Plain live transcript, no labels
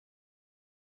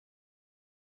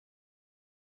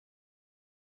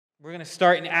We're going to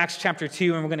start in Acts chapter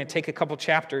 2, and we're going to take a couple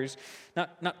chapters,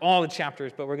 not all the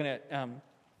chapters, but we're going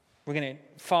to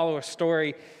follow a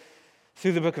story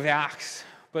through the book of Acts.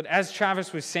 But as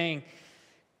Travis was saying,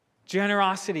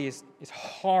 generosity is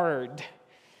hard.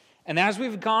 And as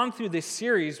we've gone through this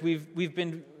series, we've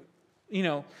been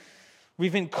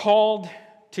called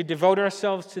to devote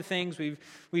ourselves to things.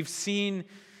 We've seen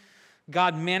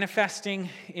God manifesting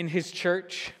in His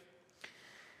church.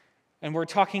 And we're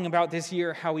talking about this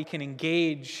year how we can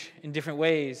engage in different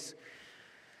ways.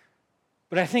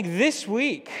 But I think this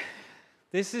week,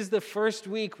 this is the first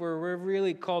week where we're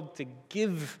really called to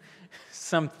give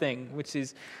something, which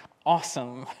is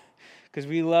awesome, because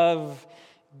we love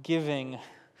giving,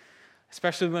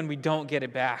 especially when we don't get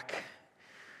it back.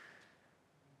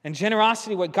 And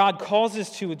generosity, what God calls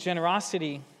us to with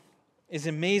generosity, is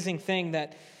an amazing thing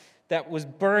that was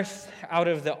birthed out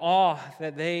of the awe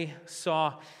that they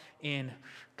saw in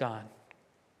God.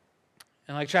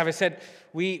 And like Travis said,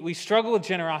 we struggle with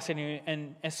generosity,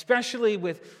 and especially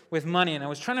with money. And I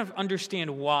was trying to understand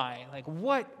why. Like,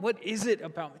 what is it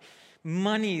about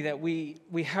money that we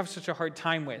have such a hard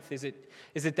time with? Is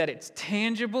it that it's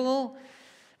tangible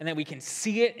and that we can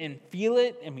see it and feel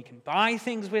it and we can buy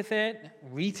things with it?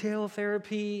 Retail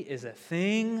therapy is a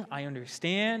thing. I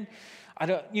understand.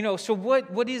 So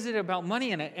what is it about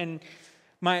money? And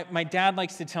my dad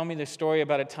likes to tell me the story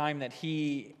about a time that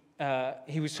he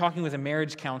was talking with a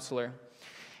marriage counselor,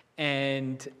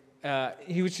 and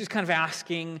he was just kind of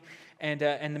asking, and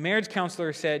the marriage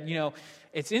counselor said,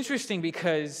 it's interesting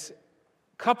because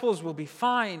couples will be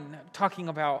fine talking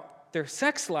about their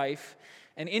sex life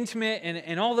and intimate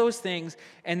and all those things,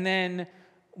 and then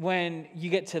when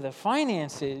you get to the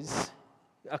finances,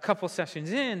 a couple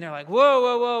sessions in, they're like,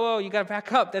 whoa, you got to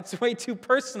back up. That's way too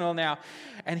personal now.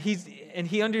 And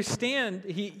he understood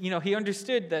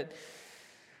that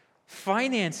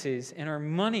finances and our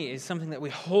money is something that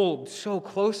we hold so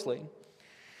closely.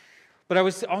 But I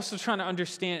was also trying to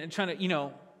understand and trying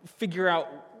to, figure out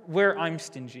where I'm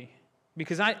stingy.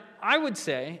 Because I would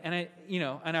say, and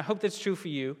I hope that's true for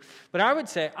you, but I would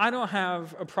say I don't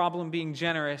have a problem being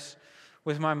generous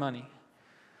with my money.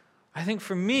 I think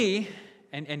for me,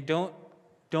 and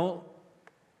don't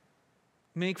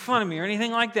make fun of me or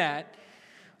anything like that,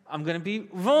 I'm going to be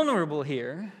vulnerable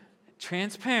here,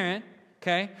 transparent,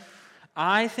 okay?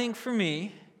 I think for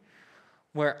me,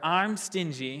 where I'm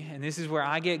stingy, and this is where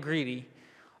I get greedy,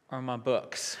 are my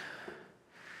books.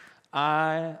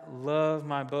 I love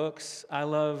my books.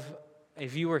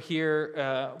 If you were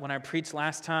here when I preached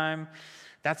last time,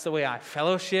 that's the way I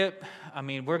fellowship. I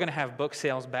mean, we're going to have book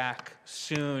sales back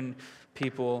soon,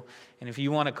 people. And if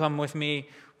you want to come with me,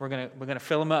 we're gonna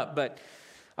fill them up. But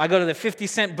I go to the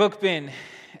 50-cent book bin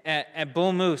at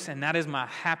Bull Moose, and that is my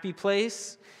happy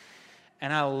place.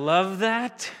 And I love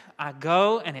that. I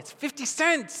go, and it's 50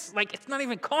 cents. Like, it's not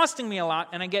even costing me a lot,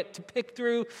 and I get to pick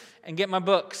through and get my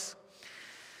books.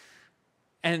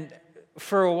 And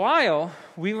for a while,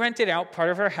 we rented out part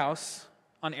of our house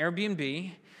on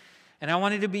Airbnb, and I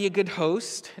wanted to be a good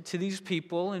host to these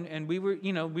people, and we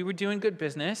were doing good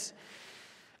business.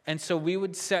 And so we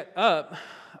would set up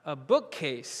a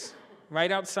bookcase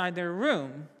right outside their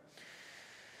room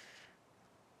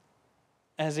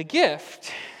as a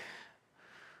gift,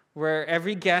 where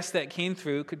every guest that came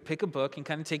through could pick a book and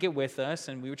kind of take it with us,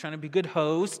 and we were trying to be good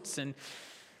hosts. And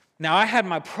now I had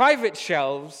my private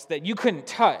shelves that you couldn't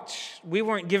touch. We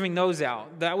weren't giving those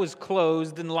out. That was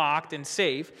closed and locked and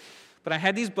safe. But I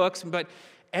had these books, but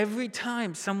every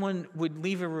time someone would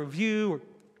leave a review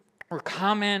or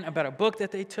comment about a book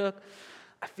that they took,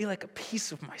 I feel like a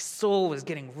piece of my soul was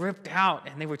getting ripped out,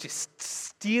 and they were just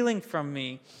stealing from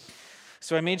me.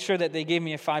 So I made sure that they gave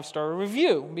me a 5-star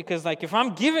review, because if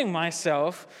I'm giving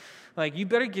myself, you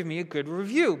better give me a good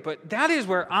review. But that is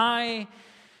where I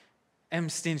am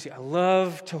stingy. I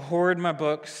love to hoard my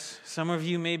books. Some of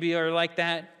you maybe are like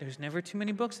that. There's never too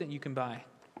many books that you can buy,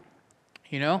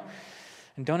 And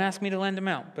don't ask me to lend them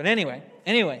out. But anyway,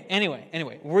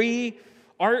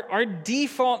 Our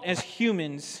default as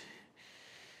humans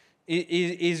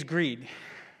is greed.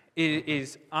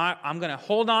 I'm going to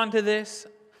hold on to this.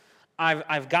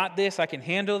 I've got this. I can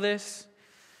handle this.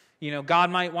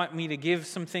 God might want me to give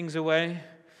some things away,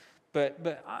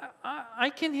 but I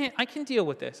can deal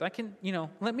with this. I can,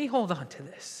 let me hold on to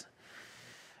this.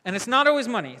 And it's not always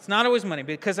money. It's not always money,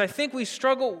 because I think we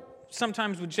struggle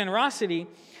sometimes with generosity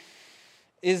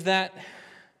is that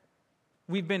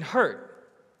we've been hurt.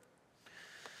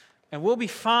 And we'll be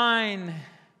fine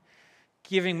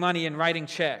giving money and writing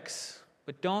checks,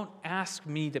 but don't ask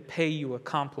me to pay you a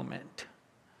compliment.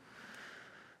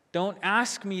 Don't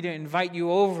ask me to invite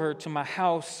you over to my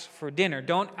house for dinner.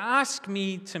 Don't ask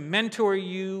me to mentor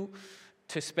you,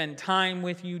 to spend time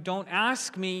with you. Don't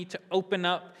ask me to open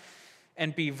up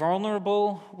and be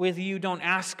vulnerable with you. Don't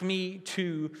ask me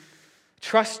to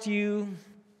trust you.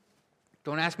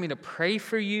 Don't ask me to pray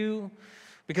for you,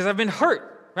 because I've been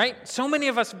hurt, right? So many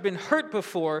of us have been hurt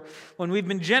before when we've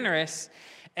been generous,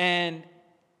 and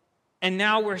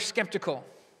now we're skeptical.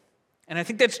 And I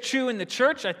think that's true in the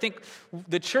church. I think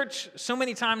the church so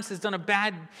many times has done a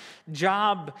bad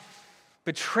job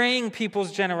betraying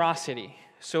people's generosity.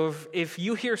 So if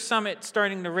you hear Summit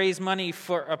starting to raise money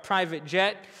for a private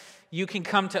jet, you can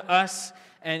come to us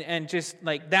and just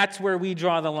that's where we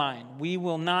draw the line. We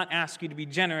will not ask you to be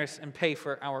generous and pay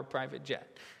for our private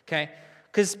jet, okay?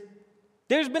 Because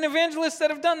there's been evangelists that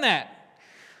have done that.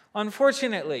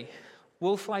 Unfortunately,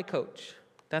 we'll fly coach.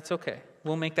 That's okay.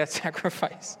 We'll make that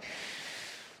sacrifice.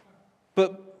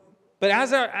 But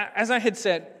as I had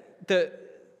said, the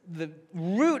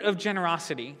root of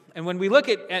generosity, and when we look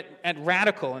at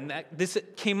Radical, and this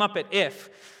came up at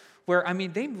IF, where,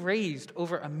 they raised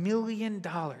over $1 million.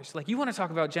 You want to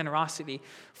talk about generosity,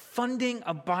 funding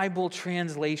a Bible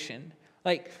translation.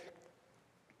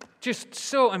 Just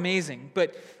so amazing.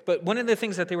 But one of the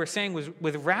things that they were saying was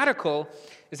with Radical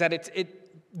is that it's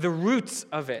the roots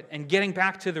of it and getting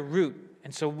back to the root.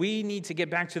 And so we need to get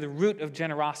back to the root of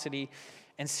generosity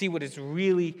and see what it's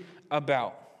really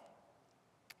about.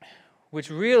 Which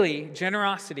really,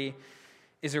 generosity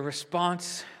is a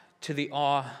response to the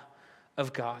awe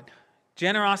of God.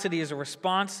 Generosity is a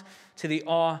response to the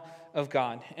awe of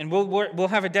God. And we'll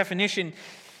have a definition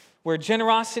where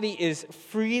generosity is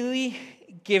freely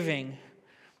giving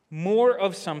more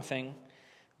of something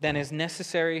than is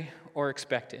necessary or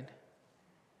expected.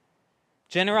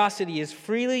 Generosity is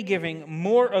freely giving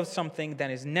more of something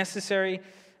than is necessary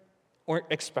or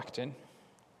expected.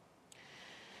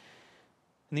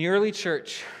 In the early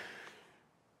church,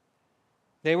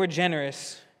 they were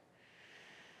generous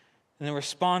in the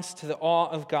response to the awe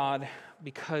of God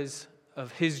because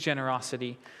of his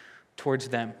generosity towards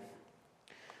them.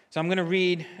 So I'm going to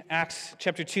read Acts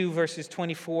chapter 2, verses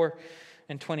 42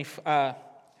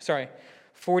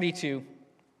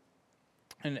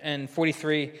 and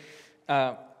 43,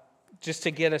 just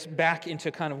to get us back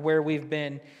into kind of where we've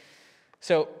been.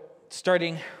 So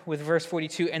starting with verse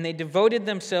 42, and they devoted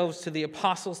themselves to the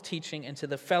apostles' teaching and to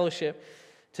the fellowship,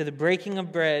 to the breaking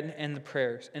of bread and the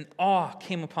prayers. And awe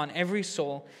came upon every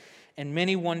soul, and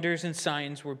many wonders and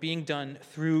signs were being done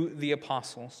through the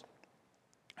apostles.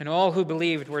 And all who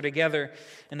believed were together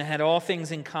and had all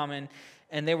things in common,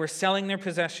 and they were selling their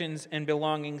possessions and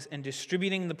belongings and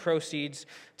distributing the proceeds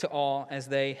to all as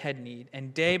they had need.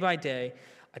 And day by day,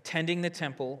 attending the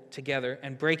temple together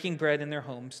and breaking bread in their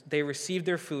homes, they received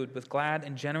their food with glad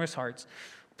and generous hearts,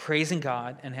 praising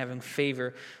God and having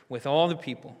favor with all the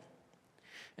people.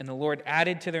 And the Lord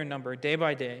added to their number day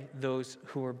by day those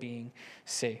who were being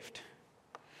saved.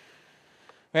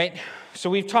 Right? So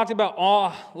we've talked about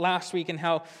awe last week and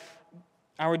how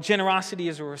our generosity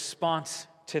is a response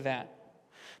to that.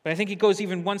 But I think it goes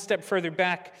even one step further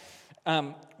back,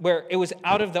 where it was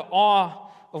out of the awe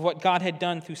of what God had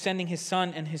done through sending his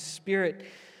Son and his Spirit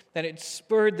that it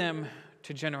spurred them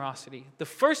to generosity. The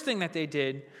first thing that they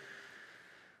did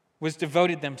was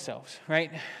devoted themselves,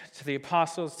 right? To the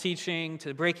apostles' teaching, to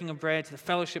the breaking of bread, to the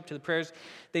fellowship, to the prayers.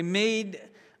 They made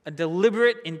a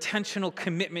deliberate, intentional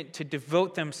commitment to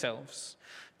devote themselves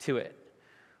to it,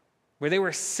 where they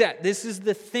were set. This is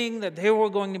the thing that they were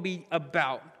going to be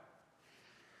about.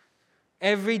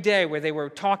 Every day where they were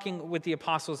talking with the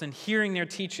apostles and hearing their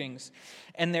teachings,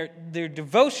 and their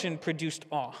devotion produced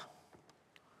awe.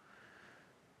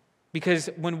 Because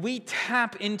when we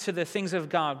tap into the things of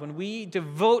God, when we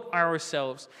devote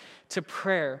ourselves to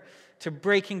prayer, to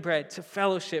breaking bread, to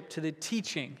fellowship, to the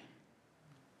teaching,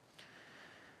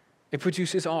 it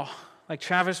produces awe, like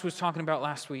Travis was talking about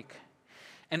last week.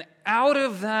 And out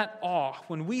of that awe,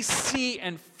 when we see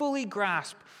and fully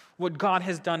grasp what God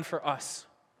has done for us,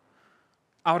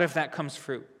 out of that comes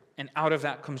fruit, and out of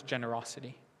that comes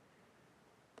generosity.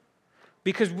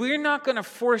 Because we're not going to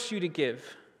force you to give,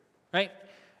 right?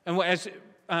 And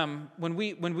when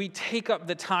we take up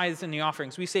the tithes and the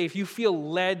offerings, we say if you feel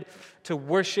led to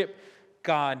worship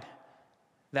God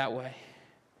that way,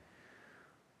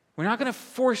 we're not going to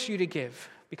force you to give,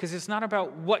 because it's not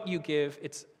about what you give,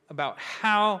 it's about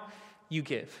how you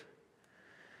give.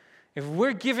 If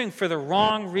we're giving for the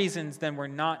wrong reasons, then we're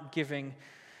not giving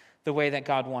the way that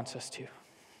God wants us to.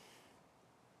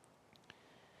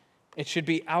 It should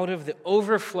be out of the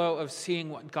overflow of seeing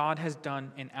what God has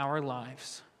done in our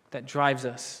lives that drives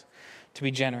us to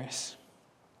be generous.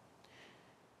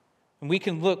 And we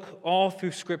can look all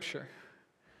through Scripture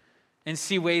and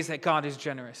see ways that God is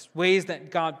generous, ways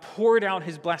that God poured out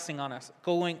his blessing on us,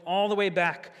 going all the way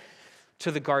back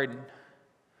to the garden,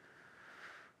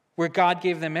 where God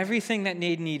gave them everything that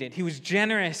they needed. He was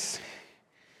generous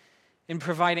in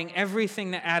providing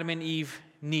everything that Adam and Eve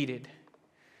needed.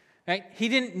 Right? He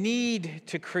didn't need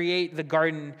to create the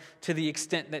garden to the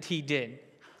extent that he did.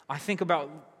 I think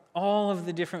about all of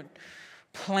the different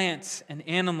plants and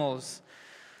animals,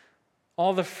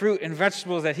 all the fruit and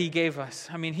vegetables that he gave us.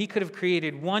 I mean, he could have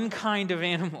created one kind of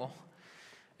animal,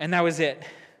 and that was it.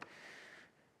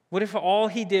 What if all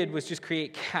he did was just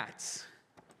create cats?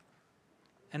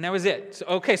 And that was it. So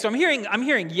I'm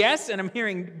hearing yes, and I'm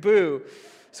hearing boo.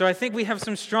 So I think we have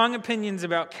some strong opinions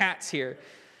about cats here.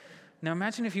 Now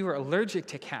imagine if you were allergic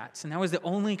to cats, and that was the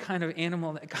only kind of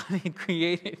animal that God had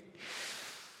created.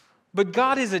 But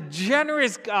God is a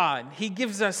generous God. He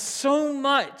gives us so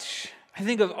much. I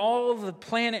think of all the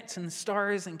planets and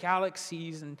stars and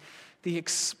galaxies and the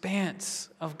expanse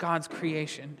of God's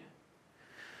creation.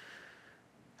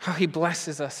 How he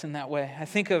blesses us in that way. I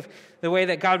think of the way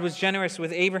that God was generous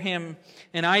with Abraham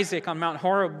and Isaac on Mount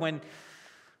Horeb when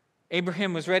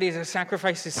Abraham was ready to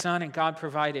sacrifice his son, and God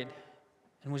provided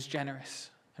and was generous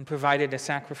and provided a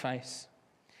sacrifice.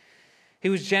 He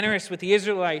was generous with the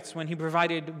Israelites when he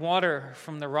provided water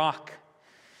from the rock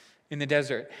in the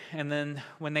desert. And then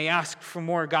when they asked for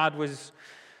more, God was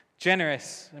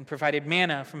generous and provided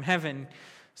manna from heaven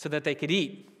so that they could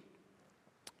eat.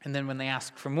 And then when they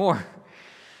asked for more,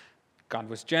 God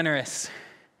was generous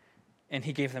and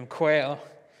he gave them quail.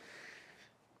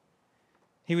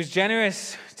 He was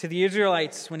generous to the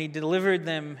Israelites when he delivered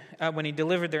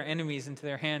their enemies into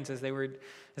their hands as they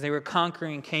were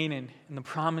conquering Canaan and the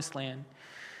Promised Land,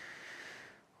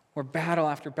 or battle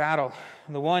after battle.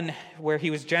 The one where he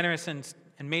was generous and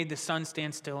made the sun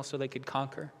stand still so they could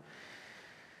conquer.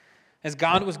 As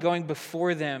God was going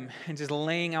before them and just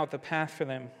laying out the path for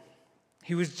them,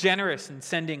 he was generous in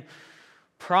sending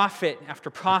prophet after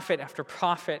prophet after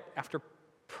prophet after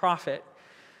prophet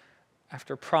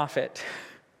after prophet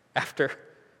after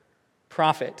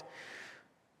prophet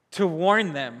to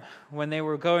warn them when they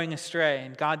were going astray.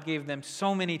 And God gave them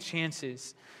so many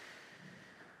chances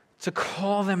to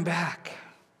call them back.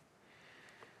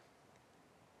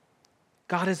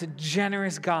 God is a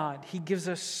generous God. He gives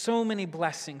us so many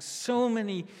blessings, so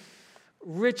many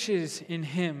riches in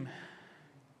him.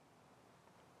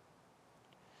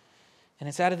 And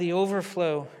it's out of the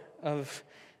overflow of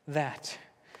that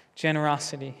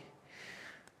generosity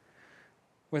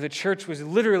where the church was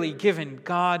literally given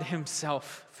God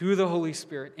himself through the Holy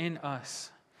Spirit in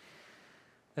us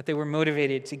that they were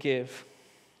motivated to give.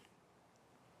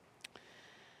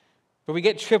 But we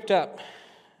get tripped up.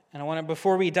 And I want to,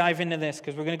 before we dive into this,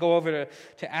 because we're going to go over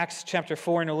to Acts chapter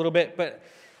 4 in a little bit, but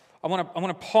I want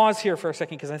to pause here for a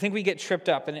second because I think we get tripped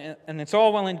up. And it's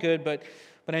all well and good, but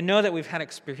I know that we've had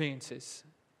experiences.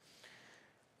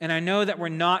 And I know that we're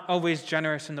not always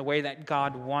generous in the way that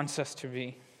God wants us to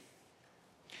be.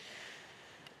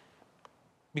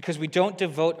 Because we don't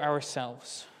devote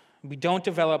ourselves. We don't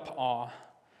develop awe.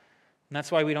 And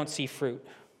that's why we don't see fruit.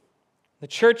 The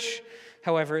church,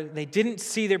 however, they didn't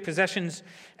see their possessions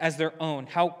as their own.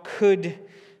 How could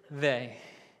they?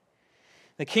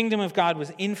 The kingdom of God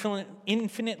was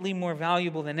infinitely more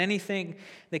valuable than anything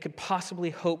they could possibly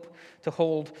hope to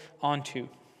hold onto.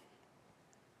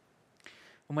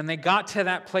 And when they got to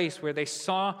that place where they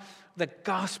saw the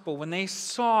gospel, when they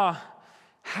saw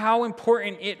how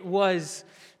important it was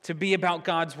to be about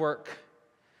God's work,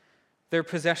 their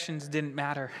possessions didn't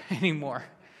matter anymore.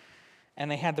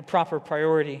 And they had the proper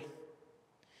priority.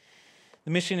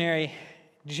 The missionary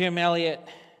Jim Elliot,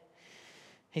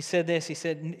 he said this, he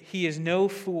said, "He is no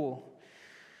fool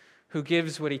who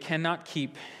gives what he cannot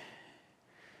keep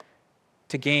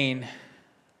to gain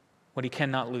what he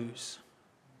cannot lose."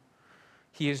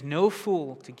 He is no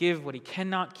fool to give what he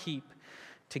cannot keep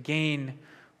to gain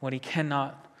what he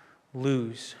cannot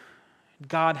lose.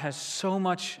 God has so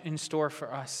much in store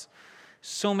for us,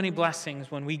 so many blessings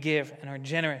when we give and are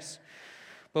generous.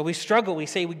 But we struggle. We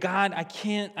say, God, I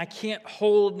can't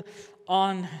hold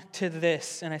on to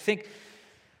this. And I think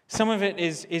some of it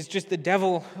is just the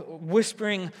devil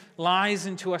whispering lies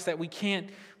into us that we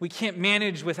can't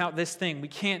manage without this thing. We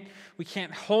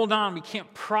can't hold on. We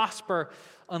can't prosper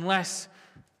unless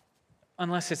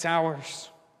it's ours.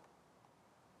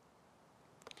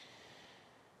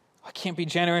 I can't be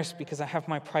generous because I have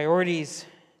my priorities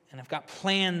and I've got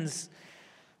plans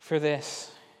for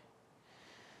this.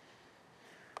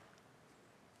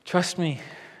 Trust me,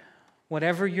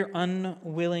 whatever you're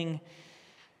unwilling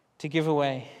to give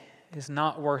away is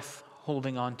not worth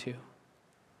holding on to.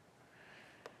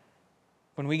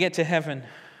 when we get to heaven,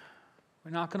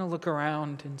 we're not going to look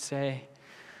around and say,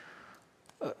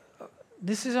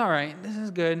 this is all right, this is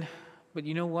good, but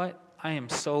you know what? I am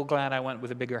so glad I went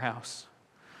with a bigger house,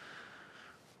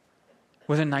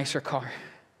 with a nicer car.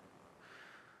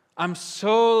 I'm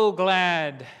so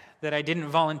glad that I didn't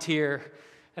volunteer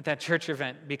at that church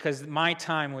event because my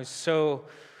time was so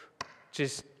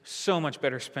much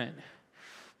better spent.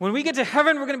 When we get to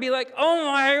heaven, we're going to be like, oh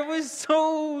my, it was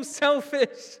so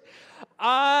selfish.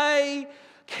 I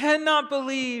cannot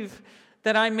believe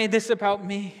that I made this about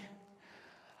me.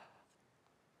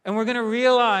 And we're going to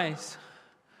realize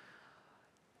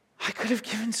I could have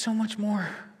given so much more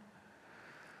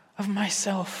of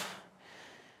myself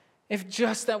if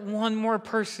just that one more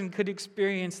person could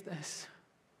experience this.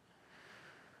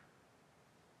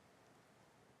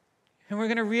 And we're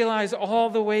going to realize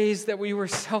all the ways that we were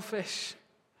selfish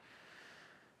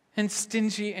and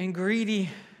stingy and greedy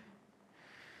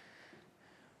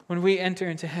when we enter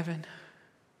into heaven.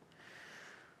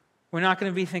 We're not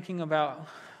going to be thinking about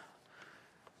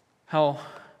how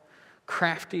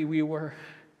crafty we were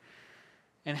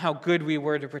and how good we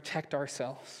were to protect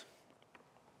ourselves.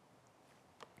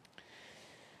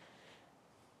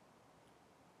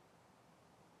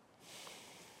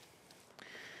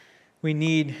 We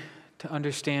need to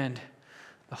understand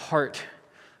the heart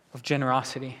of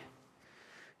generosity.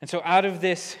 And so out of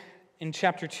this, in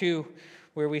chapter 2,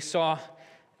 where we saw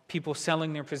people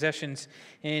selling their possessions,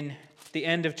 in the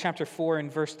end of chapter 4 in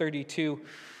verse 32,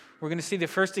 we're going to see the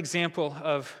first example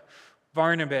of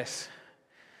Barnabas.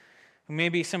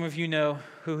 Maybe some of you know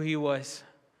who he was.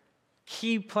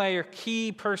 Key player,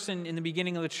 key person in the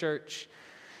beginning of the church.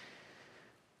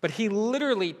 But he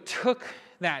literally took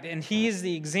that, and he is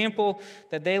the example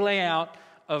that they lay out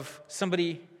of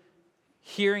somebody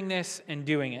hearing this and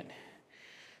doing it.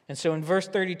 And so in verse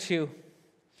 32,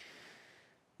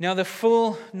 now the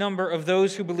full number of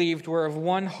those who believed were of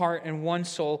one heart and one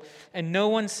soul, and no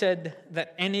one said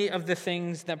that any of the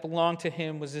things that belonged to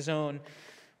him was his own,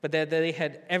 but that they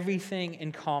had everything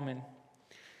in common.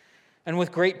 And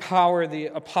with great power, the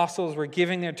apostles were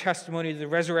giving their testimony to the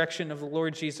resurrection of the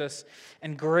Lord Jesus,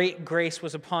 and great grace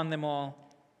was upon them all.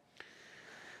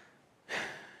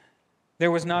 There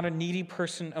was not a needy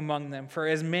person among them, for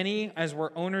as many as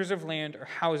were owners of land or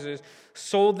houses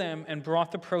sold them and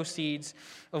brought the proceeds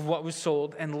of what was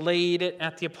sold and laid it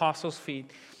at the apostles' feet,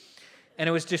 and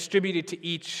it was distributed to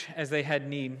each as they had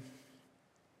need.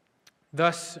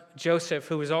 Thus Joseph,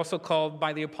 who was also called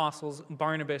by the apostles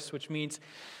Barnabas, which means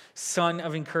son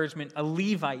of encouragement, a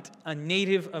Levite, a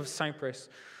native of Cyprus,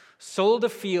 sold a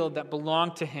field that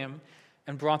belonged to him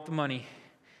and brought the money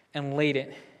and laid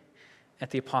it at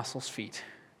the apostles' feet.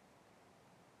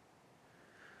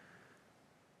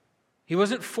 He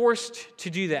wasn't forced to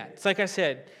do that. It's like I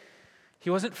said, he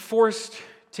wasn't forced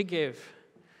to give.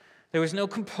 There was no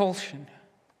compulsion.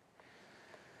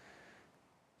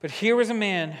 But here was a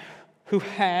man who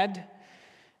had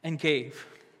and gave.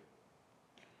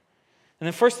 And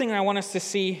the first thing I want us to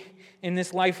see in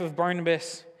this life of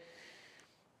Barnabas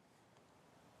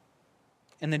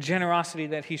and the generosity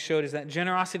that he showed is that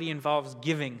generosity involves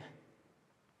giving.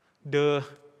 Duh.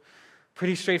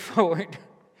 Pretty straightforward.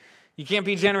 You can't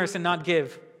be generous and not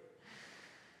give.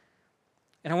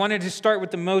 And I wanted to start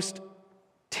with the most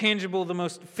tangible, the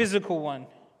most physical one.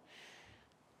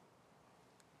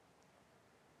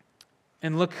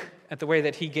 And look at the way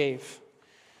that he gave.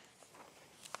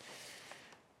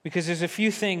 Because there's a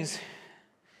few things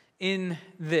in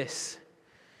this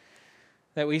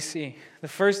that we see. The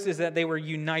first is that they were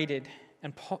united,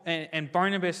 and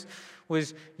Barnabas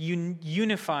was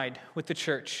unified with the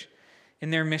church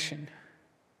in their mission.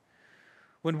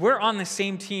 When we're on the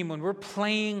same team, when we're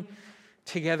playing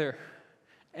together,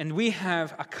 and we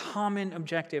have a common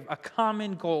objective, a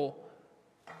common goal,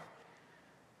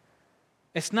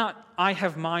 it's not I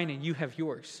have mine and you have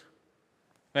yours,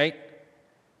 right?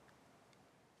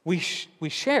 We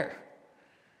share.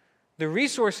 The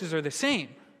resources are the same.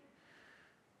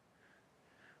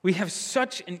 We have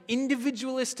such an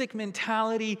individualistic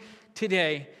mentality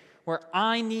today where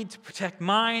I need to protect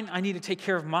mine, I need to take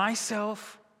care of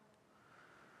myself.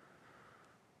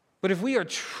 But if we are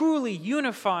truly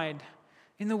unified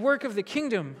in the work of the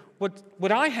kingdom,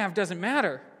 what I have doesn't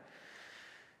matter.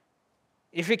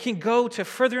 If it can go to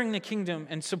furthering the kingdom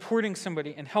and supporting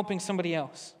somebody and helping somebody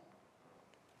else.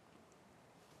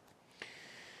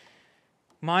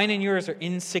 Mine and yours are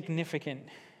insignificant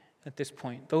at this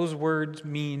point. Those words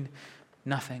mean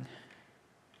nothing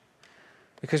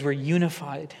because we're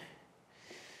unified.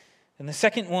 And the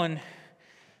second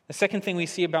thing we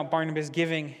see about Barnabas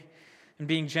giving and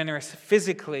being generous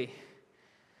physically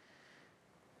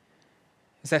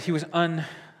is that he was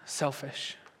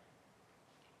unselfish.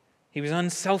 He was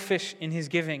unselfish in his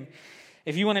giving.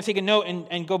 If you want to take a note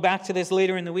and go back to this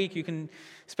later in the week, you can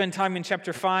spend time in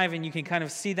chapter 5 and you can kind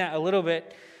of see that a little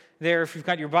bit there if you've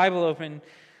got your Bible open,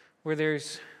 where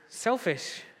there's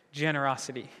selfish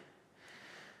generosity.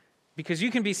 Because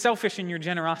you can be selfish in your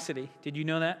generosity. Did you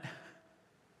know that?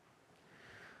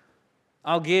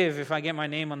 I'll give if I get my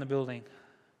name on the building.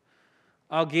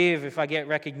 I'll give if I get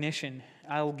recognition.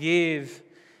 I'll give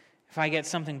if I get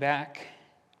something back.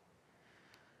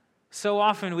 So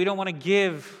often we don't want to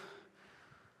give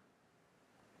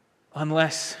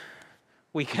unless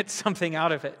we get something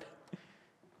out of it.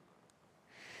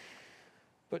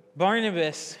 But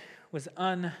Barnabas was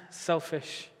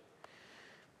unselfish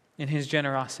in his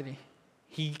generosity.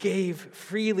 He gave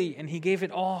freely and he gave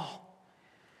it all.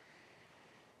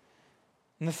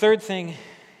 And the third thing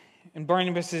in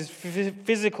Barnabas'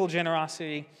 physical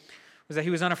generosity was that he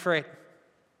was unafraid.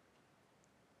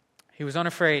 He was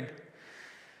unafraid.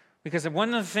 Because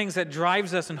one of the things that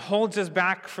drives us and holds us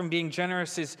back from being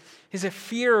generous is a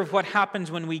fear of what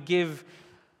happens when we give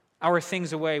our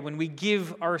things away, when we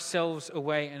give ourselves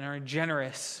away and are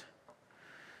generous.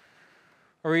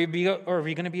 Are we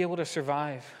going to be able to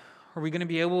survive? Are we going to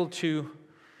be able to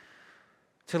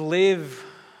live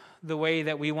the way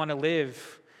that we want to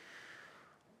live?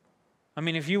 I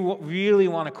mean, if you really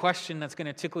want a question that's going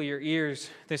to tickle your ears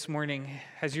this morning,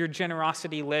 has your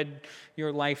generosity led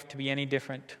your life to be any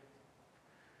different?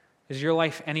 Is your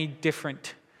life any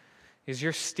different? Is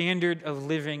your standard of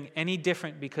living any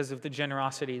different because of the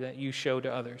generosity that you show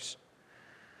to others?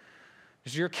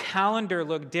 Does your calendar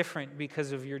look different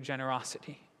because of your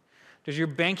generosity? Does your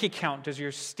bank account, does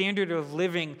your standard of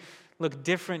living look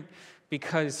different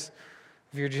because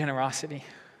of your generosity?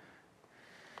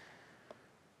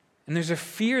 And there's a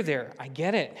fear there. I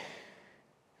get it.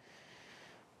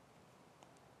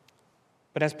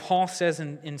 But as Paul says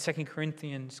in 2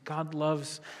 Corinthians, God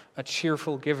loves a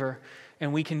cheerful giver.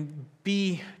 And we can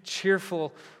be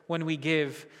cheerful when we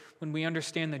give, when we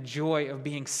understand the joy of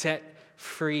being set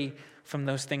free from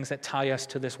those things that tie us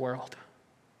to this world.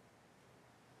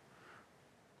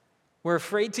 We're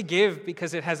afraid to give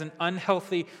because we have an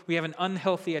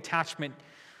unhealthy attachment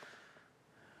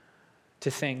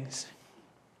to things.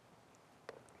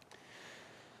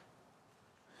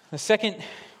 The second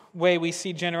way we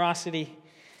see generosity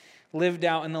lived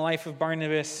out in the life of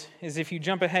Barnabas is if you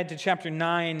jump ahead to chapter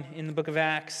 9 in the book of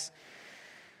Acts,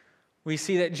 we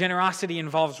see that generosity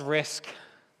involves risk.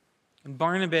 And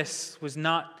Barnabas was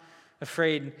not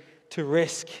afraid to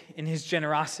risk in his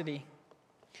generosity.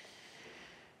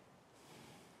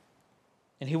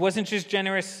 And he wasn't just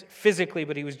generous physically,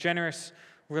 but he was generous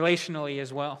relationally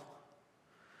as well,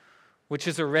 which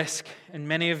is a risk, and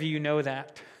many of you know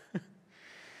that.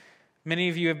 Many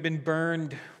of you have been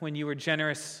burned when you were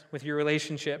generous with your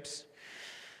relationships.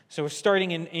 So we're starting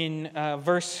in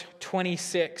verse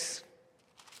 26,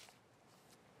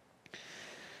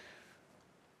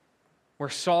 where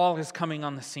Saul is coming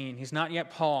on the scene. He's not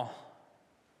yet Paul.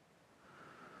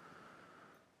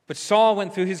 But Saul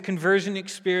went through his conversion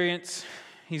experience.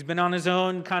 He's been on his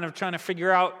own, kind of trying to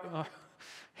figure out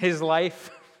his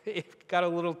life. It got a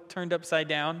little turned upside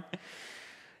down,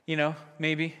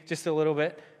 maybe just a little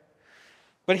bit.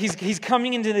 But he's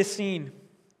coming into this scene.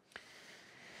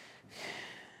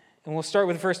 And we'll start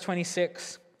with verse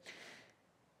 26.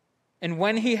 And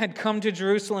when he had come to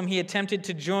Jerusalem, he attempted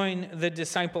to join the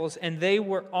disciples, and they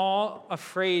were all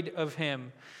afraid of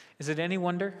him. Is it any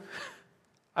wonder?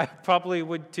 I probably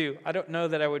would too. I don't know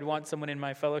that I would want someone in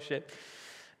my fellowship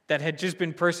that had just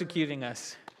been persecuting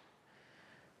us.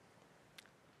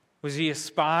 Was he a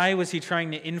spy? Was he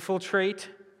trying to infiltrate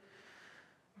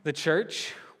the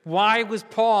church? Why was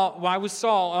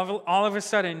Saul all of a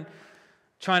sudden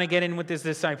trying to get in with his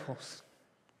disciples?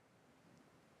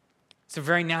 It's a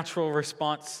very natural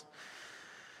response.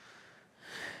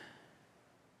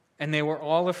 And they were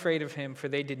all afraid of him, for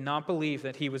they did not believe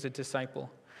that he was a disciple.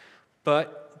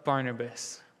 But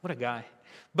Barnabas, what a guy.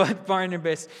 But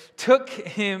Barnabas took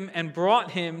him and brought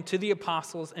him to the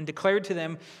apostles and declared to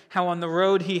them how on the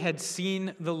road he had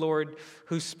seen the Lord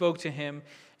who spoke to him,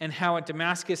 and how at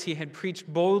Damascus he had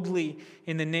preached boldly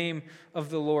in the name of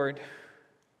the Lord.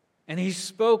 And he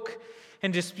spoke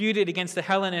and disputed against the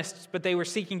Hellenists, but they were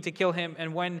seeking to kill him.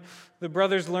 And when the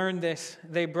brothers learned this,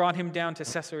 they brought him down to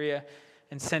Caesarea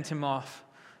and sent him off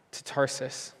to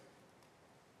Tarsus.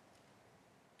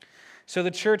 So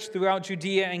the church throughout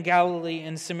Judea and Galilee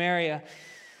and Samaria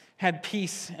had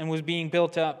peace and was being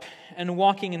built up, and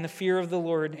walking in the fear of the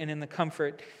Lord and in the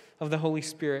comfort of the Holy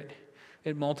Spirit,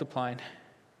 it multiplied.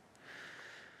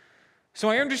 So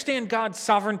I understand God's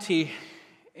sovereignty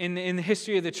in the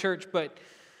history of the church, but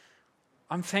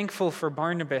I'm thankful for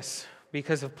Barnabas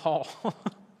because of Paul.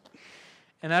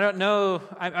 And I don't know,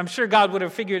 I'm sure God would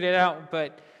have figured it out,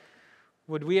 but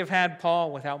would we have had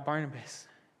Paul without Barnabas?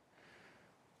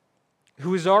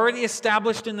 Who was already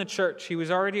established in the church. He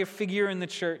was already a figure in the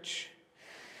church,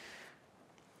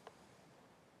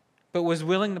 but was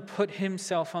willing to put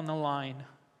himself on the line,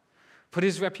 put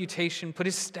his reputation, put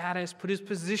his status, put his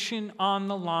position on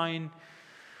the line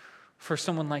for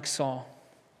someone like Saul.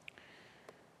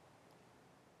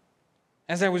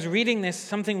 As I was reading this,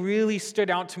 something really stood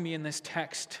out to me in this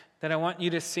text that I want you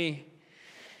to see.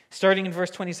 Starting in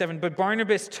verse 27, but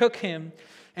Barnabas took him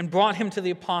and brought him to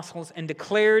the apostles and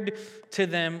declared to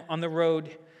them on the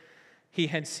road he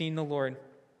had seen the Lord.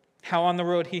 How on the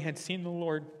road he had seen the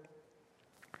Lord.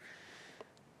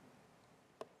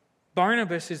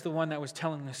 Barnabas is the one that was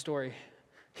telling the story.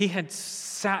 He had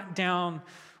sat down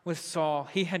with Saul.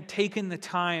 He had taken the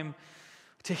time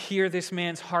to hear this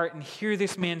man's heart and hear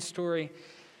this man's story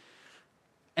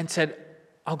and said,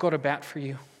 I'll go to bat for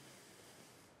you.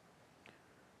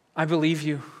 I believe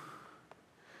you.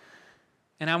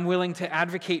 And I'm willing to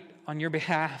advocate on your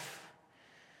behalf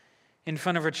in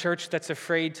front of a church that's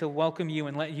afraid to welcome you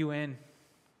and let you in.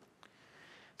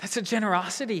 That's a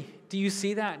generosity. Do you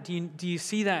see that? Do you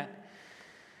see that?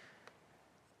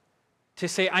 To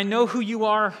say, I know who you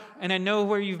are and I know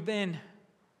where you've been.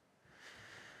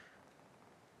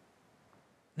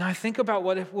 Now I think about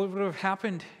what would have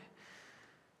happened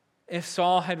if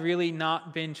Saul had really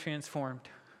not been transformed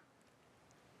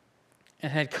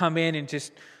and had come in and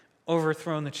just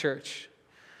overthrown the church.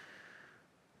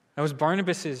 That was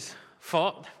Barnabas'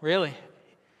 fault, really.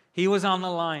 He was on the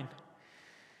line,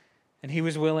 and he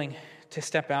was willing to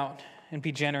step out and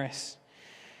be generous.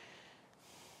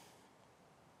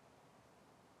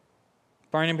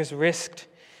 Barnabas risked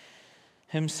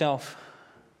himself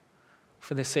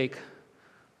for the sake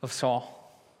of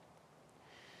Saul.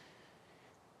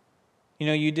 You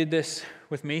know, you did this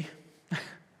with me.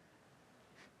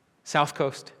 South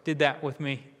Coast did that with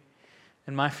me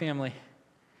and my family.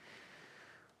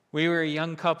 We were a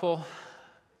young couple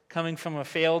coming from a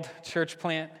failed church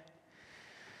plant.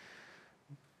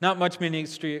 Not much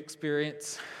ministry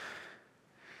experience.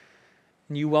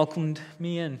 And you welcomed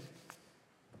me in.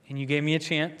 And you gave me a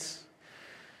chance.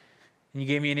 And you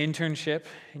gave me an internship.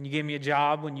 And you gave me a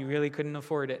job when you really couldn't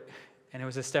afford it. And it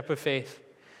was a step of faith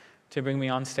to bring me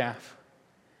on staff.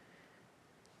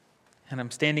 And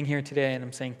I'm standing here today and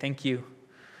I'm saying thank you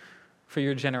for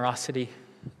your generosity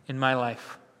in my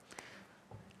life.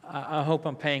 I hope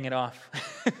I'm paying it off.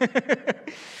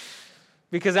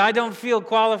 Because I don't feel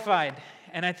qualified.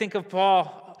 And I think of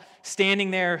Paul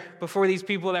standing there before these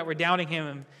people that were doubting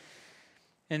him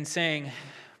and saying,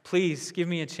 please give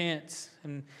me a chance.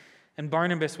 And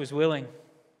Barnabas was willing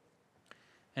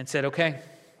and said, okay,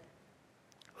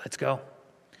 let's go.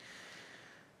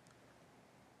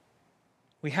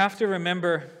 We have to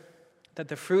remember that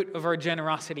the fruit of our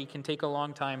generosity can take a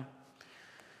long time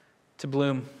to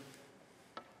bloom.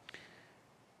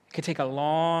 It could take a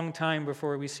long time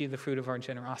before we see the fruit of our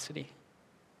generosity.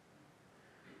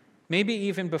 Maybe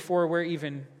even before we're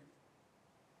even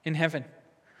in heaven.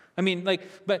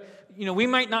 We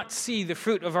might not see the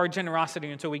fruit of our generosity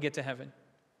until we get to heaven.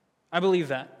 I believe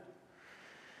that.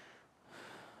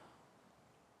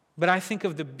 But I think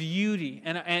of the beauty,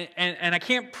 and I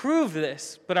can't prove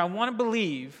this, but I want to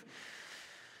believe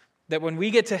that when we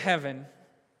get to heaven,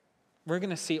 we're going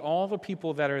to see all the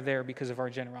people that are there because of our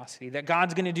generosity. That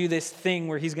God's going to do this thing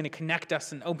where He's going to connect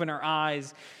us and open our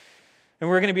eyes. And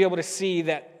we're going to be able to see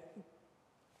that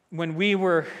when we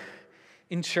were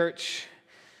in church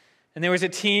and there was a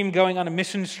team going on a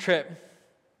missions trip,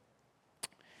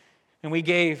 and we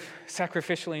gave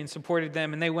sacrificially and supported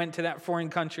them, and they went to that foreign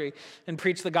country and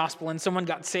preached the gospel, and someone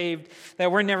got saved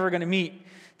that we're never going to meet,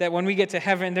 that when we get to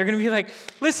heaven, they're going to be like,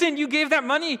 listen, you gave that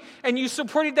money, and you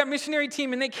supported that missionary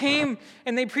team, and they came,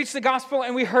 and they preached the gospel,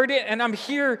 and we heard it, and I'm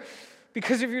here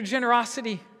because of your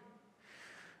generosity.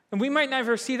 And we might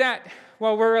never see that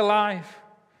while we're alive.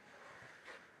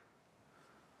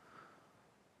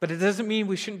 But it doesn't mean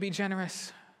we shouldn't be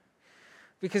generous,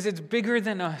 because it's bigger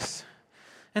than us.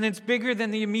 And it's bigger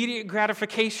than the immediate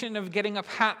gratification of getting a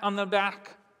pat on the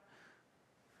back.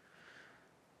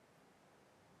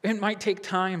 It might take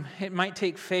time. It might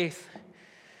take faith.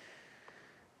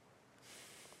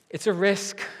 It's a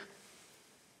risk.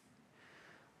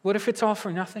 What if it's all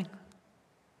for nothing?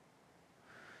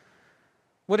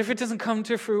 What if it doesn't come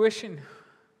to fruition?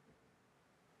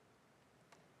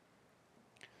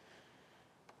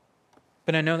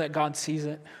 But I know that God sees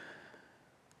it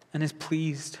and is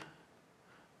pleased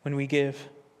when we give.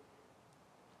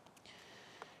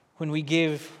 when we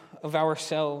give of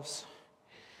ourselves.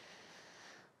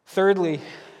 Thirdly,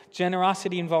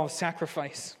 generosity involves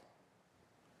sacrifice.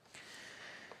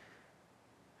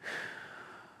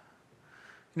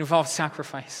 It involves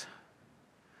sacrifice.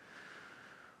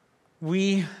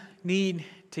 We need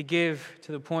to give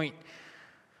to the point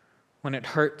when it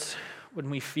hurts, when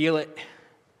we feel it.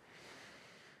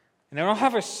 And I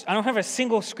don't have a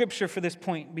single scripture for this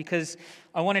point because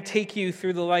I want to take you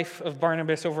through the life of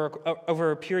Barnabas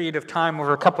over a period of time,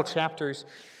 over a couple chapters.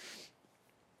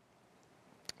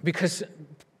 Because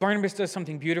Barnabas does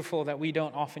something beautiful that we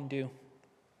don't often do.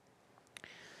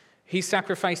 He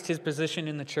sacrificed his position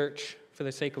in the church for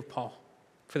the sake of Paul,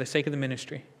 for the sake of the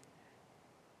ministry.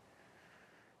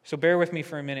 So bear with me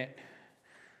for a minute,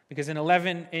 because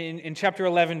in chapter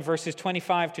 11, verses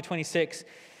 25 to 26,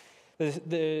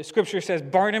 the scripture says,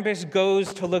 Barnabas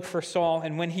goes to look for Saul,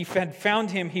 and when he had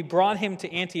found him, he brought him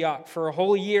to Antioch. For a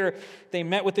whole year, they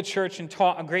met with the church and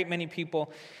taught a great many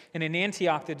people. And in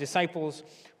Antioch, the disciples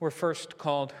were first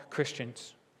called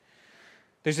Christians.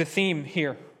 There's a theme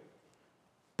here.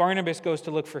 Barnabas goes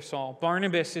to look for Saul.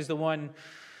 Barnabas is the one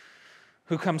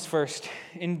who comes first.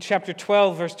 In chapter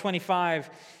 12, verse 25,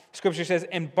 scripture says,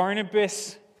 and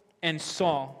Barnabas and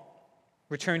Saul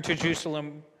returned to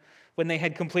Jerusalem when they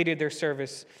had completed their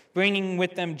service, bringing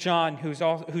with them John, whose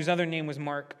other name was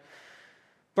Mark.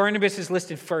 Barnabas is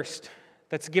listed first.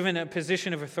 That's given a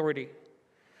position of authority,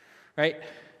 right?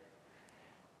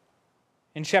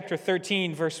 In chapter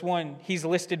 13, verse 1, he's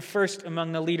listed first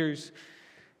among the leaders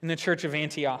in the church of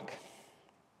Antioch.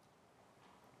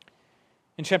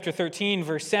 In chapter 13,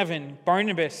 verse 7,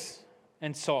 Barnabas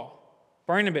and Saul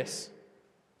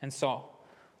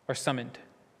are summoned.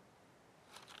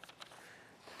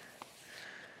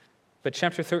 But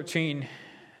chapter 13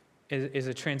 is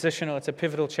it's a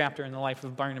pivotal chapter in the life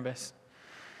of Barnabas.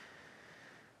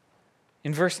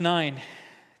 In verse 9,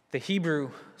 the Hebrew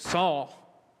Saul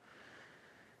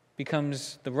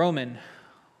becomes the Roman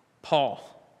Paul.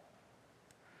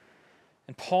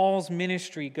 And Paul's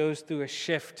ministry goes through a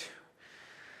shift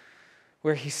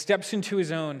where he steps into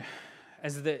his own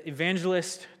as the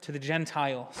evangelist to the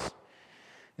Gentiles.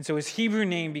 And so his Hebrew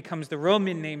name becomes the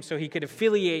Roman name so he could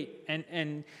affiliate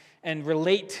and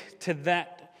relate to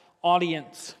that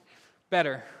audience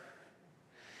better.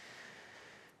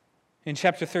 In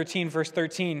chapter 13, verse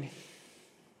 13,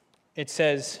 it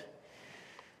says,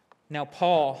 now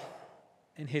Paul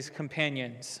and his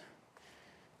companions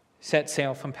set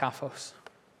sail from Paphos.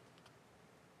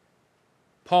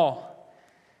 Paul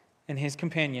and his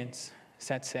companions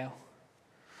set sail.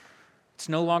 It's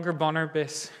no longer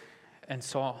Barnabas and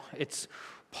Saul. It's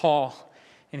Paul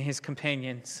and his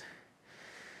companions.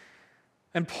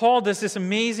 And Paul does this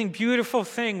amazing, beautiful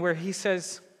thing where he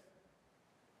says,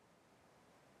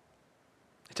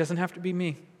 it doesn't have to be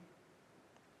me.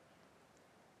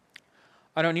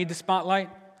 I don't need the spotlight.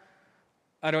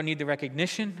 I don't need the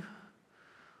recognition.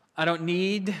 I don't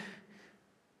need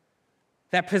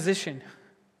that position.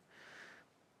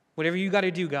 Whatever you got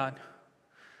to do, God.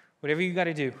 Whatever you got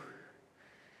to do.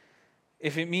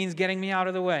 If it means getting me out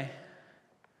of the way,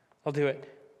 I'll do it.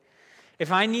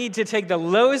 If I need to take the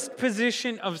lowest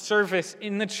position of service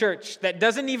in the church that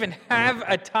doesn't even have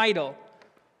a title,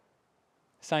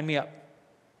 sign me up.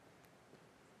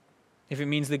 If it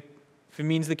means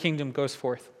the kingdom goes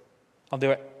forth, I'll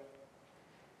do it.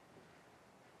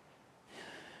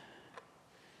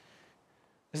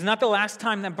 This is not the last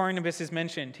time that Barnabas is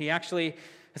mentioned.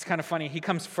 It's kind of funny, he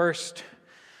comes first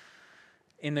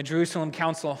in the Jerusalem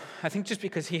council. I think just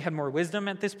because he had more wisdom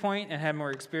at this point and had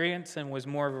more experience and was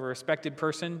more of a respected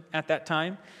person at that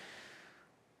time.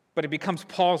 But it becomes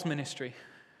Paul's ministry.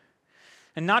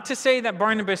 And not to say that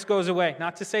Barnabas goes away,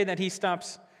 not to say that he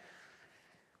stops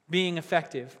being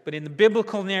effective, but in the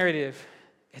biblical narrative,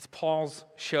 it's Paul's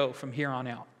show from here on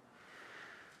out.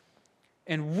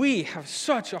 And we have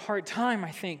such a hard time,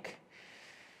 I think,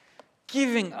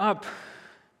 giving up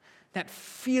that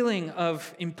feeling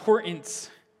of importance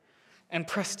and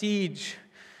prestige,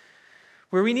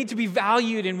 where we need to be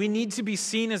valued and we need to be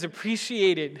seen as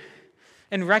appreciated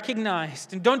and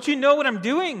recognized. And don't you know what I'm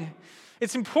doing?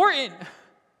 It's important.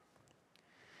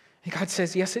 And God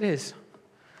says, yes, it is.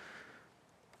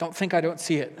 Don't think I don't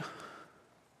see it.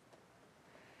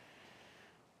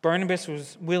 Barnabas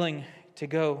was willing to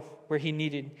go where he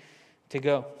needed to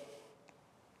go.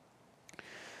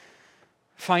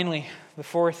 Finally, the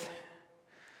fourth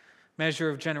measure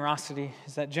of generosity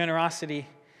is that generosity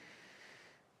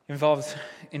involves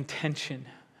intention.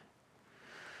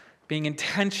 Being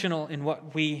intentional in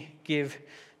what we give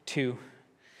to.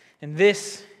 And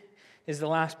this is the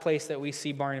last place that we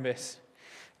see Barnabas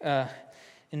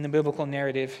in the biblical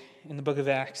narrative in the book of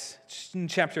Acts. It's in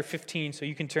chapter 15, so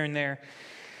you can turn there.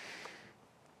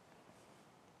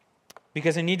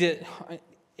 Because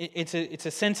it's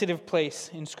a sensitive place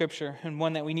in Scripture, and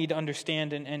one that we need to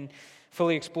understand and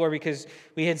fully explore, because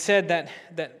we had said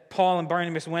that Paul and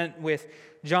Barnabas went with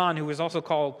John, who was also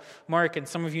called Mark, and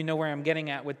some of you know where I'm getting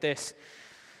at with this.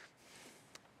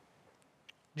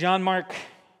 John Mark,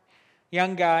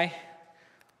 young guy,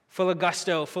 full of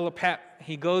gusto, full of pep.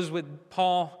 He goes with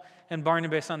Paul and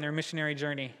Barnabas on their missionary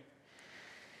journey.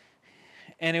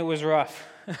 And it was rough,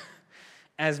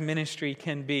 as ministry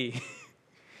can be.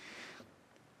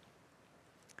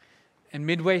 And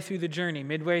midway through the journey,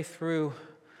 midway through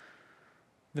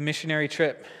the missionary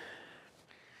trip,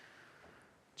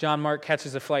 John Mark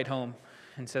catches a flight home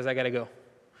and says, I got to go.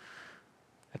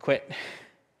 I quit.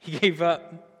 He gave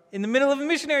up in the middle of a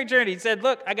missionary journey. He said,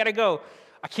 look, I got to go.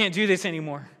 I can't do this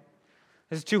anymore.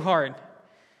 This is too hard.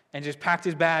 And just packed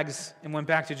his bags and went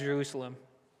back to Jerusalem.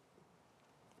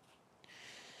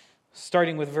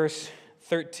 Starting with verse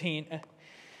 13.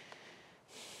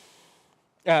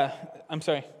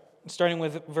 Starting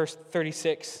with verse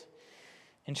 36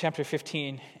 in chapter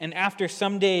 15. And after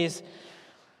some days,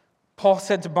 Paul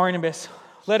said to Barnabas,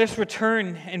 let us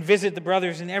return and visit the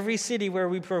brothers in every city where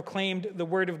we proclaimed the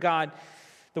word of God,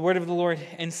 the word of the Lord,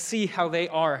 and see how they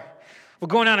are. We're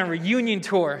going on a reunion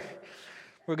tour.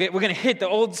 We're going to hit the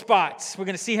old spots. We're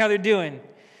going to see how they're doing.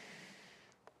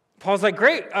 Paul's like,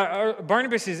 great.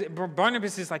 Barnabas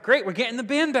is like, great. We're getting the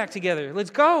band back together. Let's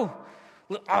go.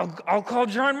 I'll call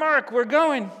John Mark. We're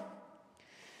going.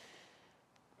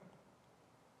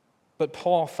 But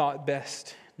Paul thought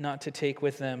best not to take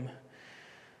with them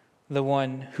the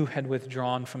one who had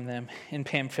withdrawn from them in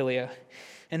Pamphylia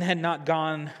and had not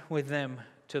gone with them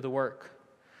to the work.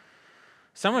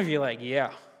 Some of you are like,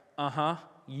 yeah,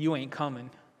 you ain't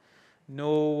coming.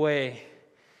 No way.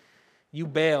 You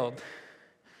bailed.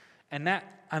 And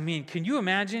can you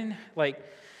imagine, when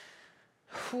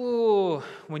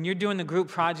you're doing the group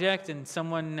project and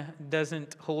someone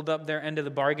doesn't hold up their end of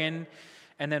the bargain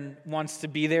and then wants to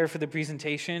be there for the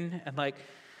presentation and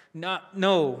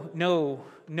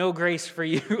no grace for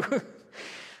you.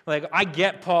 I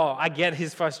get Paul. I get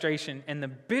his frustration and the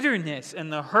bitterness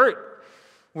and the hurt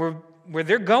where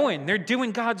they're going. They're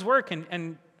doing God's work.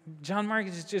 And John Mark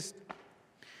is just,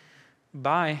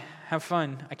 bye, have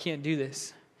fun. I can't do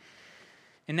this.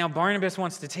 And now Barnabas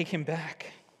wants to take him back.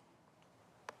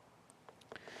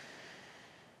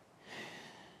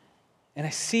 And I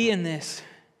see in this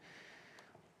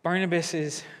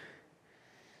Barnabas'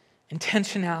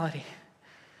 intentionality.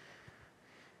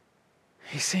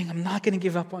 He's saying, I'm not going to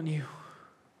give up on you.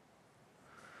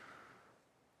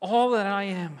 All that I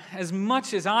am, as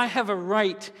much as I have a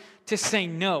right to say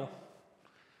no,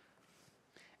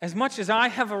 as much as I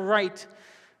have a right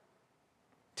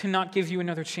to not give you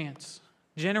another chance.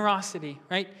 Generosity,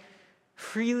 right?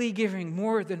 Freely giving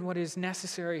more than what is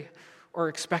necessary or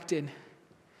expected.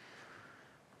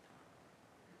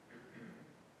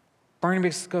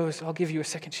 Barnabas goes, I'll give you a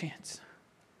second chance.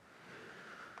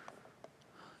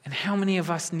 And how many of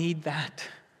us need that?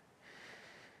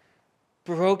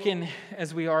 Broken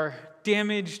as we are,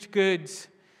 damaged goods.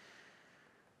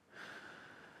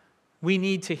 We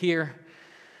need to hear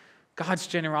God's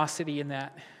generosity in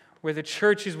that, where the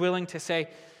church is willing to say,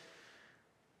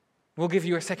 we'll give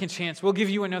you a second chance. We'll give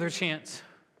you another chance.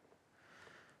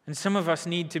 And some of us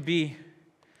need to be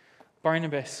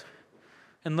Barnabas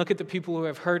and look at the people who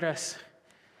have hurt us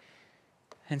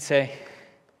and say,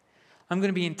 I'm going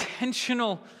to be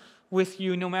intentional with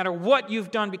you no matter what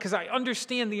you've done because I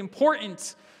understand the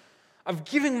importance of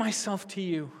giving myself to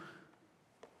you.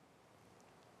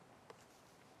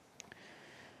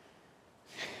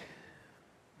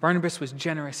 Barnabas was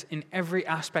generous in every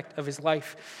aspect of his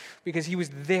life because he was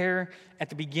there at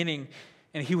the beginning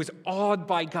and he was awed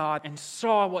by God and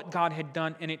saw what God had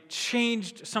done, and it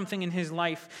changed something in his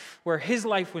life where his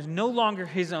life was no longer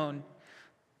his own,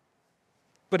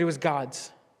 but it was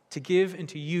God's to give and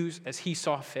to use as he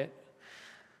saw fit.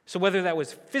 So whether that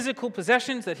was physical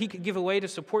possessions that he could give away to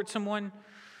support someone,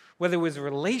 whether it was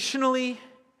relationally,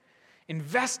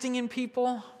 investing in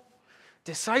people,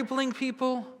 discipling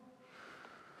people,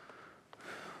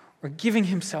 or giving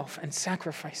himself and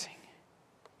sacrificing.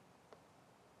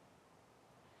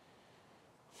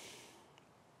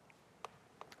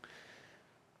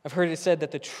 I've heard it said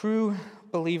that the true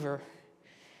believer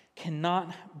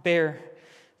cannot bear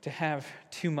to have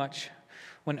too much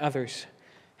when others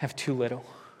have too little.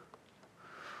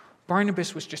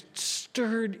 Barnabas was just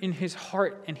stirred in his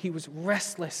heart and he was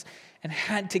restless and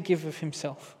had to give of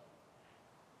himself.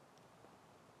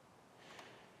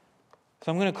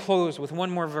 So I'm going to close with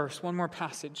one more verse, one more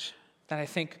passage that I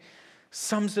think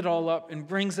sums it all up and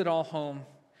brings it all home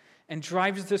and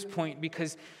drives this point,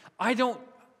 because I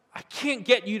can't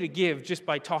get you to give just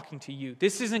by talking to you.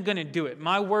 This isn't going to do it.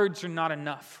 My words are not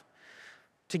enough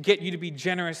to get you to be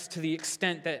generous to the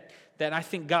extent that I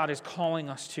think God is calling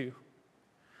us to.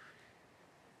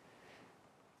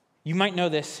 You might know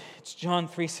this. It's John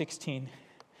 3:16.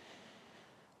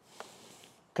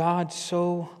 God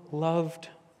so loved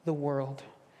the world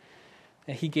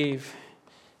that he gave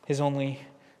his only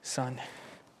Son,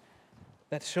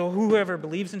 that so whoever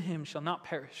believes in him shall not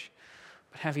perish,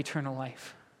 but have eternal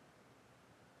life.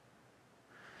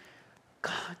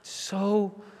 God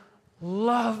so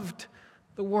loved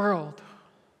the world.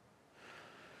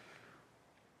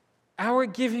 Our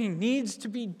giving needs to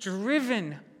be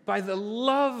driven by the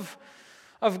love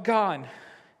of God.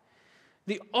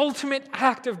 The ultimate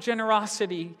act of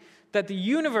generosity that the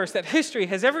universe, that history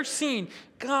has ever seen,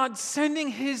 God sending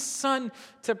his Son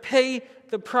to pay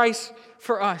the price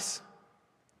for us.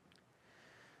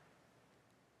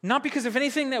 Not because of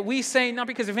anything that we say, not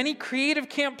because of any creative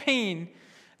campaign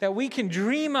that we can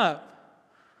dream up,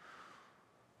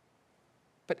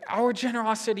 but our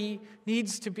generosity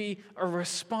needs to be a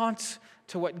response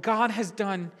to what God has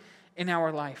done in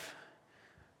our life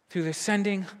through the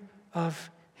sending of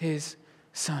his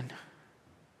Son.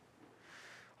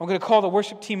 I'm going to call the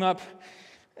worship team up,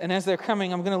 and as they're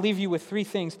coming, I'm going to leave you with three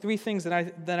things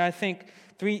that I think,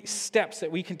 three steps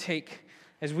that we can take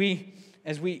as we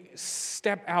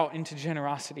step out into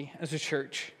generosity as a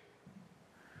church.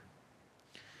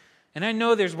 And I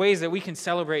know there's ways that we can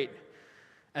celebrate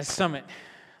as Summit.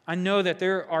 I know that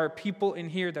there are people in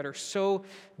here that are so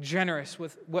generous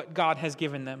with what God has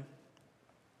given them.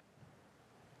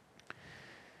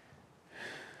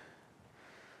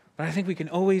 But I think we can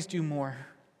always do more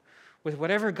with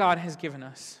whatever God has given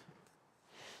us.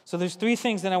 So there's three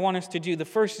things that I want us to do. The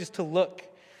first is to look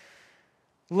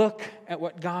at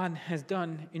what God has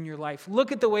done in your life.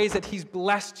 Look at the ways that he's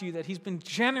blessed you, that he's been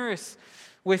generous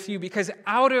with you, because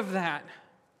out of that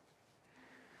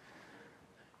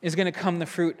is going to come the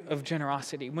fruit of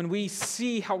generosity. When we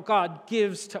see how God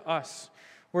gives to us,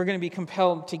 we're going to be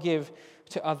compelled to give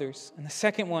to others. And the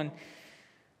second one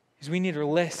is we need a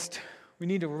list. We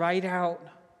need to write out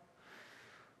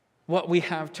what we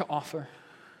have to offer.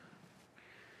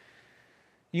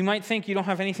 You might think you don't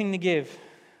have anything to give,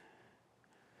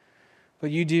 but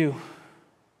you do.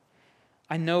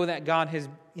 I know that God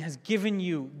has given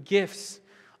you gifts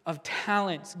of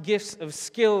talents, gifts of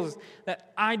skills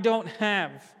that I don't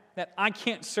have, that I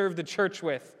can't serve the church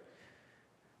with.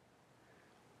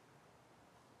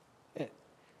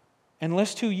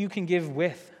 Unless who you can give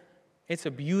with. It's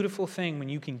a beautiful thing when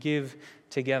you can give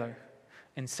together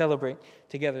and celebrate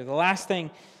together. The last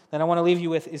thing that I want to leave you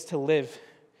with is to live.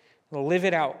 Live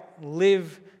it out.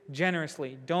 Live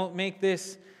generously. Don't make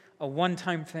this a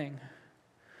one-time thing.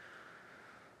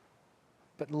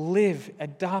 But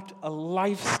adopt a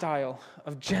lifestyle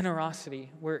of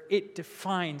generosity where it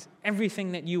defines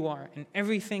everything that you are and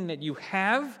everything that you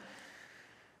have.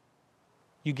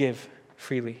 You give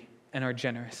freely and are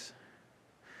generous.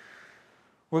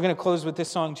 We're going to close with this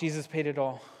song, Jesus Paid It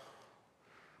All,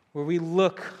 where we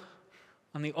look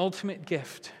on the ultimate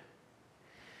gift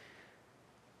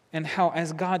and how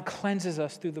as God cleanses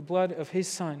us through the blood of his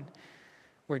Son,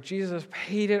 where Jesus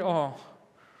paid it all,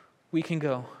 we can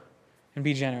go and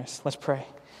be generous. Let's pray.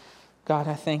 God,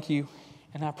 I thank you,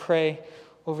 and I pray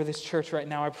over this church right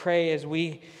now. I pray as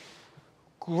we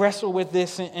wrestle with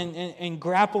this and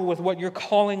grapple with what you're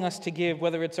calling us to give,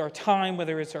 whether it's our time,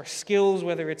 whether it's our skills,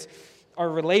 whether it's our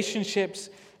relationships,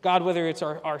 God, whether it's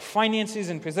our finances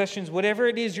and possessions, whatever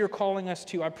it is you're calling us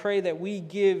to, I pray that we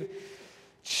give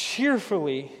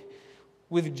cheerfully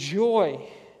with joy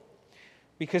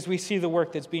because we see the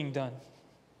work that's being done.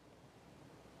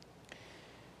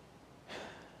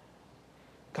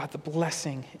 God, the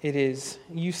blessing it is.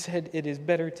 You said it is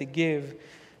better to give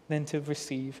than to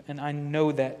receive, and I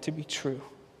know that to be true.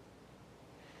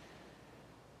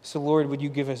 So, Lord, would you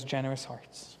give us generous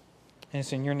hearts? And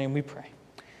it's in your name we pray.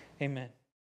 Amen.